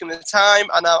you taking the time,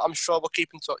 and I'm sure we'll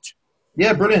keep in touch.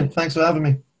 Yeah, brilliant. Thanks for having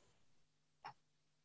me.